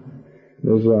familiar?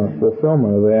 There's a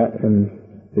fulfillment of that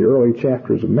in the early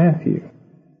chapters of Matthew.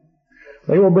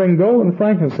 They will bring gold and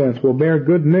frankincense, will bear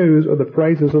good news of the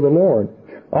praises of the Lord.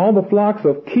 All the flocks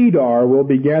of Kedar will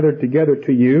be gathered together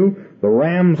to you. The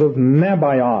rams of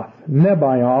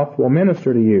Nebaioth will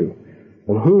minister to you.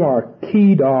 Well, who are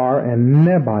Kedar and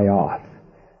Nebaioth?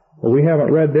 Well, we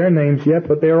haven't read their names yet,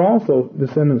 but they are also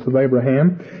descendants of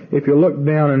Abraham. If you look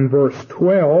down in verse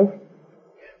 12,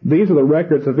 these are the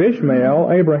records of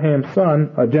Ishmael, Abraham's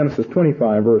son, Genesis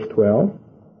 25, verse 12.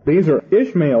 These are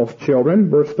Ishmael's children,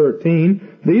 verse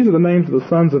 13. These are the names of the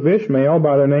sons of Ishmael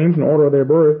by their names in order of their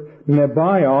birth.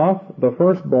 Nebaioth, the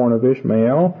firstborn of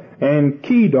Ishmael, and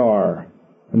Kedar.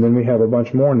 And then we have a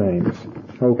bunch more names.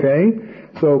 Okay?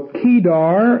 So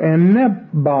Kedar and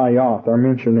Nebaioth are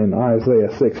mentioned in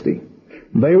Isaiah 60.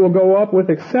 They will go up with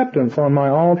acceptance on my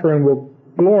altar and will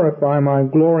glorify my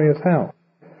glorious house.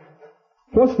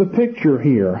 What's the picture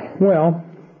here? Well,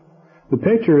 the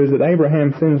picture is that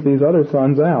Abraham sends these other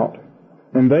sons out,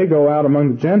 and they go out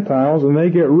among the Gentiles, and they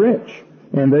get rich,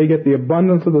 and they get the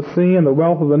abundance of the sea and the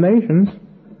wealth of the nations,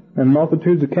 and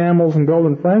multitudes of camels and gold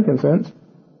and frankincense,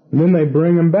 and then they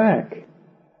bring them back.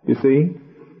 You see,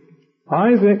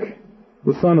 Isaac,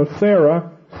 the son of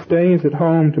Sarah, stays at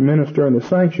home to minister in the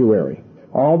sanctuary.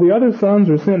 All the other sons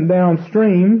are sent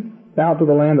downstream, out to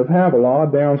the land of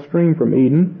Havilah, downstream from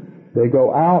Eden. They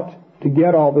go out to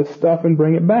get all this stuff and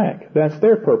bring it back. That's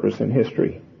their purpose in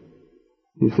history.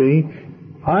 You see,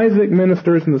 Isaac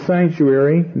ministers in the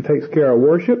sanctuary and takes care of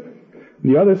worship.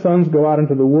 The other sons go out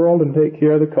into the world and take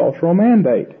care of the cultural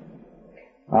mandate.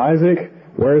 Isaac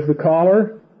wears the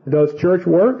collar, does church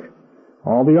work.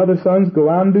 All the other sons go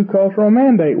out and do cultural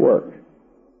mandate work.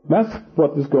 That's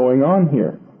what is going on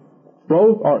here.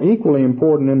 Both are equally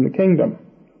important in the kingdom.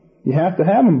 You have to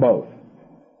have them both.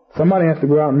 Somebody has to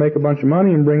go out and make a bunch of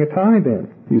money and bring a tithe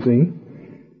in, you see.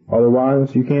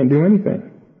 Otherwise, you can't do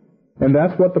anything. And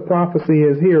that's what the prophecy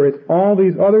is here. It's all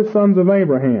these other sons of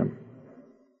Abraham.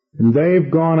 And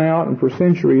they've gone out, and for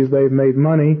centuries they've made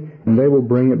money, and they will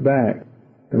bring it back.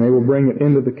 And they will bring it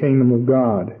into the kingdom of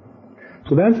God.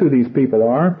 So that's who these people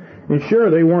are. And sure,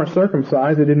 they weren't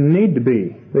circumcised. They didn't need to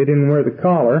be. They didn't wear the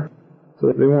collar, so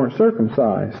they weren't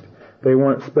circumcised. They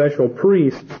weren't special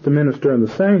priests to minister in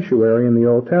the sanctuary in the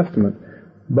Old Testament.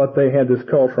 But they had this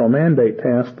cultural mandate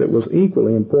task that was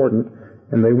equally important,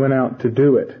 and they went out to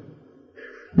do it.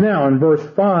 Now, in verse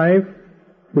 5,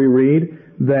 we read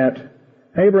that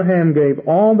Abraham gave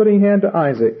all that he had to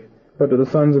Isaac, but to the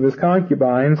sons of his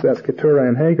concubines, that's Keturah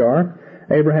and Hagar,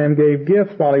 Abraham gave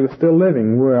gifts while he was still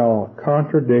living. Well,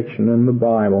 contradiction in the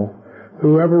Bible.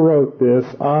 Whoever wrote this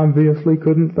obviously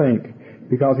couldn't think,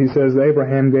 because he says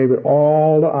Abraham gave it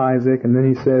all to Isaac, and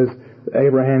then he says that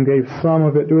Abraham gave some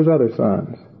of it to his other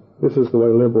sons. This is the way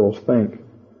liberals think,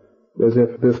 as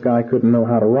if this guy couldn't know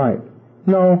how to write.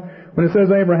 No, when it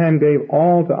says Abraham gave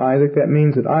all to Isaac, that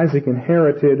means that Isaac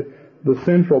inherited the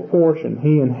central portion.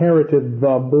 He inherited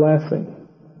the blessing.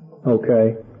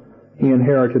 Okay? He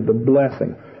inherited the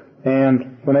blessing.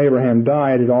 And when Abraham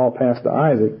died, it all passed to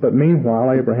Isaac. But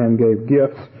meanwhile, Abraham gave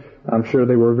gifts. I'm sure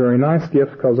they were very nice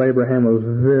gifts because Abraham was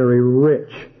very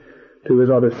rich to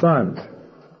his other sons.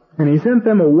 And he sent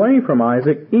them away from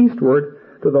Isaac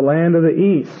eastward to the land of the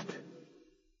east.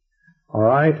 All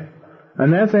right?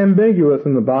 And that's ambiguous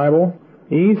in the Bible.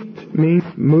 East means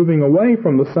moving away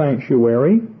from the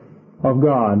sanctuary of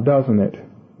God, doesn't it?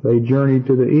 They journeyed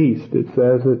to the east. It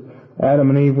says that Adam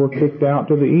and Eve were kicked out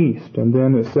to the east. And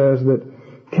then it says that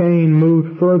Cain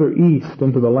moved further east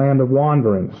into the land of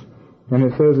wanderings. And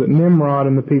it says that Nimrod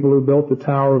and the people who built the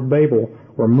Tower of Babel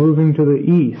were moving to the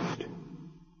east.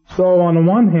 So on the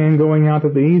one hand, going out to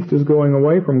the east is going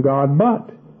away from God,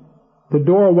 but the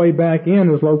doorway back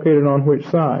in is located on which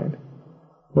side?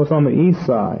 Well, it's on the east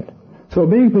side. So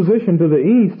being positioned to the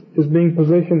east is being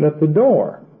positioned at the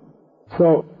door.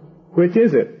 So, which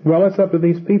is it? Well, it's up to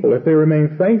these people. If they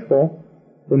remain faithful,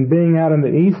 then being out in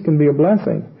the east can be a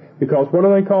blessing. Because what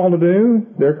are they called to do?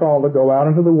 They're called to go out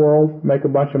into the world, make a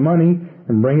bunch of money,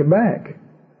 and bring it back.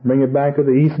 Bring it back to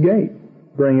the east gate.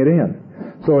 Bring it in.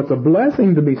 So it's a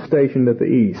blessing to be stationed at the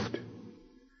east.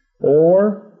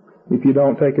 Or, if you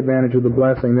don't take advantage of the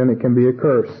blessing, then it can be a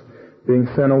curse, being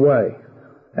sent away.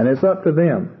 And it's up to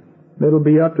them. It'll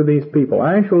be up to these people.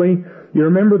 Actually, you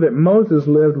remember that Moses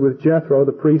lived with Jethro,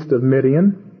 the priest of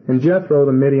Midian, and Jethro,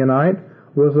 the Midianite,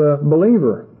 was a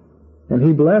believer. And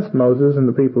he blessed Moses and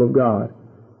the people of God.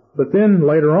 But then,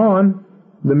 later on,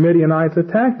 the Midianites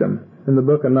attacked them in the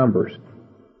book of Numbers.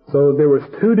 So there was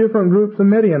two different groups of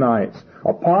Midianites,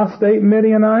 apostate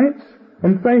Midianites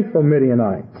and faithful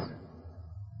Midianites.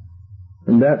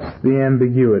 And that's the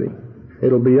ambiguity.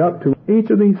 It'll be up to each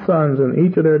of these sons and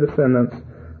each of their descendants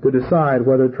to decide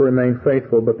whether to remain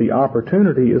faithful, but the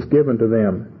opportunity is given to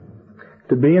them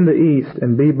to be in the east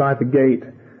and be by the gate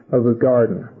of the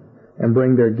garden and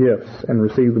bring their gifts and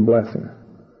receive the blessing.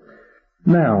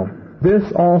 Now,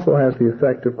 this also has the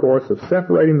effect, of course, of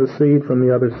separating the seed from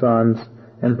the other sons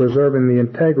and preserving the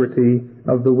integrity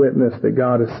of the witness that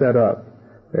God has set up.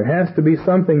 There has to be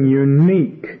something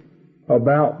unique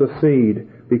about the seed,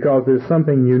 because there's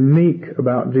something unique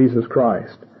about Jesus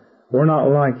Christ. We're not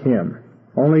like Him.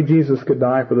 Only Jesus could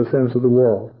die for the sins of the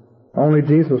world. Only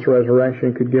Jesus'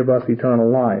 resurrection could give us eternal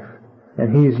life.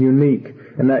 And He's unique,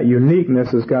 and that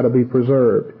uniqueness has got to be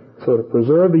preserved. So to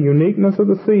preserve the uniqueness of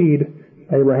the seed,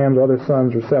 Abraham's other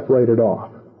sons are separated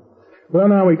off. Well,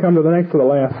 now we come to the next to the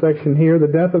last section here, the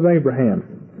death of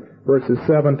Abraham, verses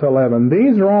 7 to 11.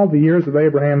 These are all the years of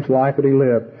Abraham's life that he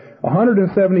lived.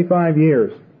 175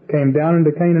 years. Came down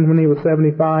into Canaan when he was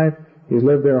 75. He's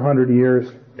lived there 100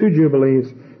 years, 2 jubilees,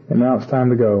 and now it's time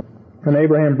to go. And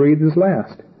Abraham breathed his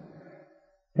last,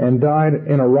 and died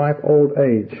in a ripe old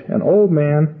age, an old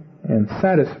man and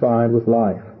satisfied with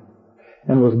life,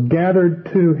 and was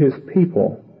gathered to his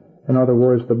people. In other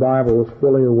words, the Bible was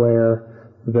fully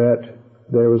aware that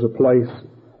there was a place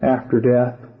after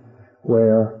death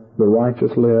where the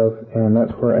righteous live, and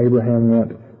that's where Abraham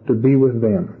went to be with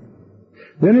them.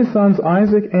 Then his sons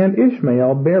Isaac and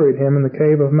Ishmael buried him in the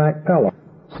cave of Machpelah.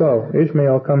 So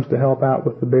Ishmael comes to help out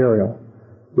with the burial,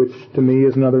 which to me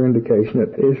is another indication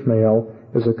that Ishmael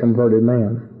is a converted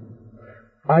man.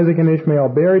 Isaac and Ishmael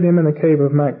buried him in the cave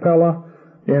of Machpelah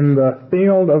in the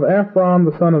field of Ephron,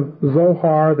 the son of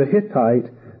Zohar the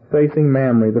Hittite, facing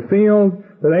Mamre, the field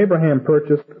that Abraham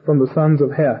purchased from the sons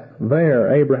of Heth.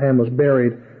 There Abraham was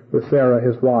buried with Sarah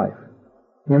his wife.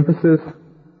 Emphasis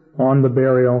on the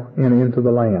burial and into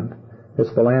the land.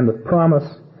 It's the land of promise.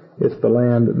 It's the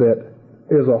land that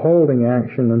is a holding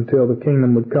action until the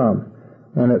kingdom would come.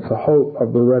 And it's a hope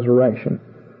of the resurrection.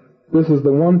 This is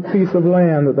the one piece of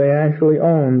land that they actually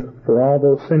owned for all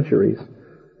those centuries.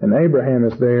 And Abraham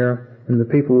is there, and the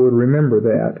people would remember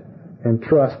that and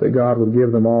trust that God would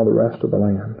give them all the rest of the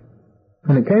land.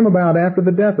 And it came about after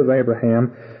the death of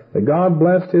Abraham that God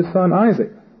blessed his son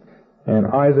Isaac. And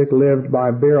Isaac lived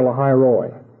by Beer-lahai-roi,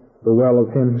 the well of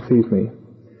him who sees me.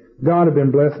 God had been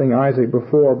blessing Isaac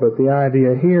before, but the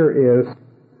idea here is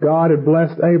God had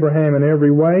blessed Abraham in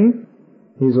every way.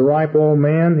 He's a ripe old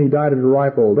man. He died at a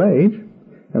ripe old age,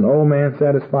 an old man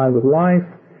satisfied with life,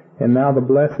 and now the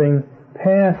blessing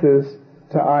passes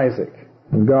to Isaac.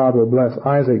 And God will bless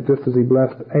Isaac just as He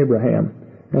blessed Abraham.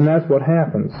 And that's what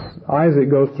happens. Isaac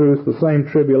goes through the same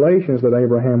tribulations that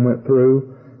Abraham went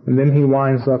through, and then he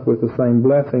winds up with the same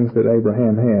blessings that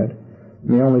Abraham had.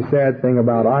 And the only sad thing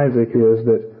about Isaac is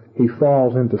that he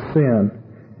falls into sin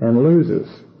and loses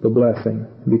the blessing,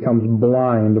 becomes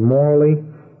blind morally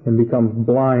and becomes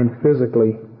blind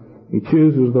physically. He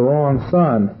chooses the wrong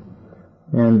son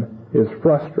and is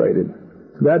frustrated.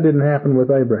 That didn't happen with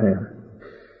Abraham.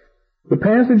 The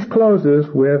passage closes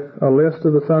with a list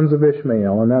of the sons of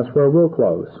Ishmael, and that's where we'll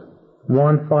close.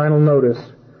 One final notice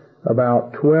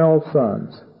about 12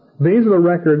 sons. These are the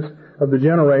records of the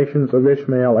generations of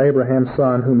Ishmael, Abraham's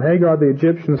son, whom Hagar the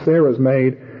Egyptian, Sarah's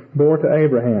maid, bore to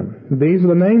Abraham. These are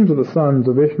the names of the sons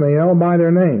of Ishmael by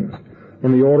their names,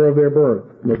 in the order of their birth.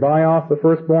 Nebaioth, the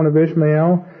firstborn of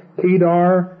Ishmael,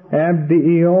 Kedar,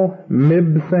 Abdiel,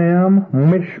 Mibsam,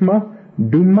 Mishma,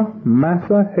 Duma,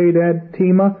 Massa, Hadad,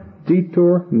 Tema,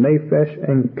 Jetur, Naphesh,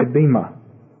 and Kedemah.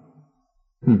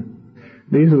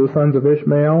 These are the sons of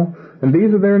Ishmael, and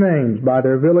these are their names by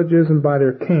their villages and by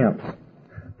their camps.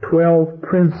 12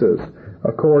 princes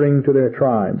according to their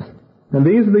tribes. And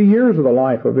these are the years of the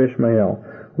life of Ishmael,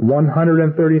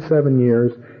 137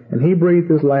 years, and he breathed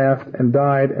his last and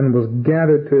died and was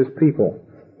gathered to his people.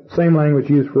 Same language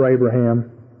used for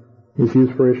Abraham is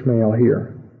used for Ishmael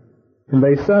here. And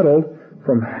they settled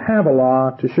from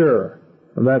Havilah to Shur.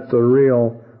 And that's a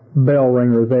real bell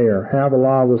ringer there.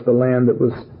 Havilah was the land that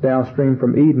was downstream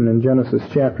from Eden in Genesis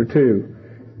chapter 2.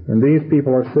 And these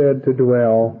people are said to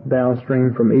dwell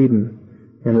downstream from Eden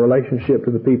in relationship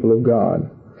to the people of God.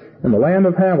 In the land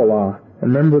of Havilah,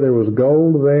 and remember there was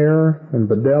gold there, and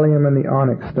bdellium and the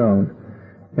onyx stone.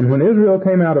 And when Israel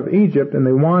came out of Egypt and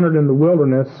they wandered in the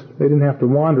wilderness, they didn't have to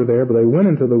wander there, but they went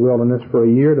into the wilderness for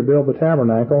a year to build the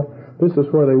tabernacle. This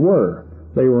is where they were.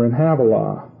 They were in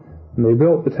Havilah. And they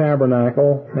built the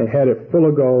tabernacle. They had it full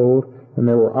of gold, and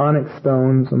there were onyx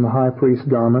stones in the high priest's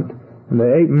garment. And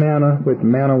they ate manna, which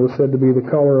manna was said to be the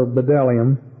color of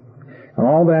bdellium. And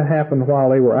all that happened while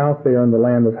they were out there in the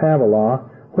land of Havilah,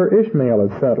 where Ishmael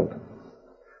had settled.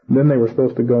 And then they were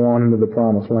supposed to go on into the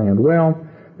promised land. Well,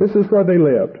 this is where they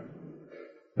lived.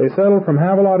 They settled from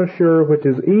Havilah to Shur, which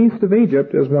is east of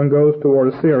Egypt as one goes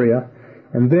toward Assyria.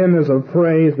 And then there's a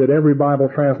phrase that every Bible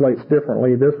translates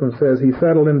differently. This one says, he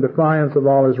settled in defiance of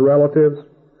all his relatives.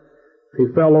 He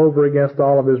fell over against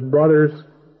all of his brothers.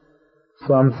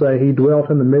 Some say he dwelt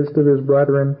in the midst of his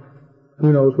brethren.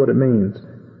 Who knows what it means?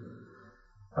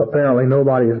 Apparently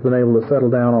nobody has been able to settle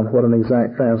down on what an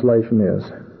exact translation is.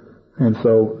 And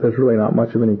so there's really not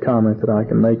much of any comment that I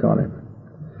can make on it.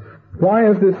 Why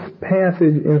is this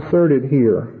passage inserted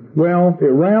here? Well, it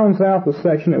rounds out the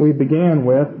section that we began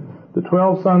with, the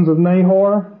 12 sons of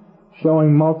Nahor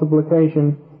showing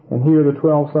multiplication, and here the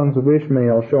 12 sons of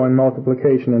Ishmael showing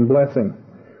multiplication and blessing.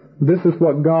 This is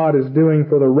what God is doing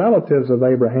for the relatives of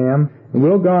Abraham. And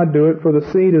will God do it for the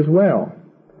seed as well?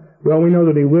 Well, we know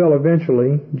that He will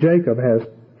eventually. Jacob has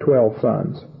 12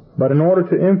 sons. But in order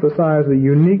to emphasize the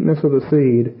uniqueness of the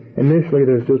seed, initially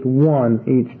there's just one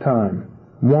each time.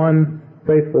 One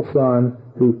faithful son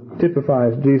who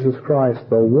typifies Jesus Christ,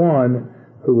 the one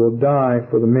who will die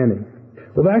for the many.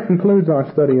 Well, that concludes our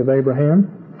study of Abraham.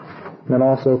 That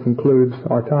also concludes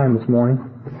our time this morning.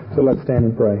 So let's stand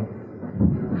and pray.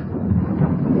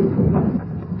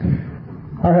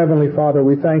 Our Heavenly Father,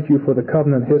 we thank You for the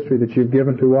covenant history that You've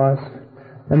given to us,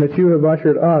 and that You have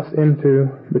ushered us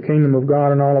into the kingdom of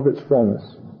God in all of its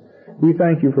fullness. We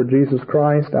thank You for Jesus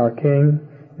Christ, our King,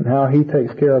 and how He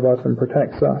takes care of us and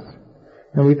protects us.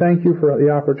 And we thank You for the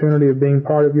opportunity of being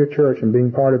part of Your church and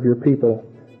being part of Your people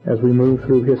as we move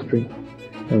through history.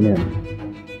 Amen.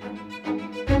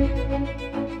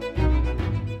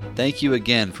 Thank you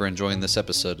again for enjoying this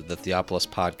episode of the Theopolis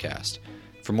Podcast.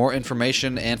 For more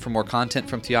information and for more content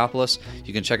from Theopolis,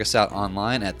 you can check us out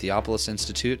online at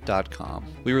theopolisinstitute.com.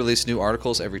 We release new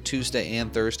articles every Tuesday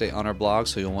and Thursday on our blog,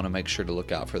 so you'll want to make sure to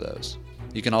look out for those.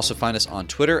 You can also find us on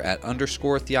Twitter at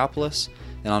 _Theopolis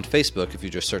and on Facebook if you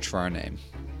just search for our name.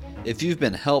 If you've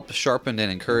been helped, sharpened,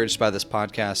 and encouraged by this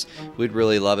podcast, we'd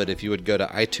really love it if you would go to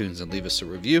iTunes and leave us a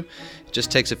review. It just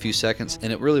takes a few seconds,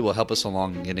 and it really will help us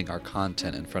along in getting our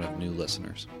content in front of new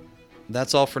listeners.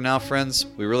 That's all for now, friends.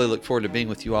 We really look forward to being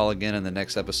with you all again in the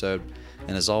next episode.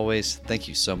 And as always, thank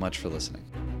you so much for listening.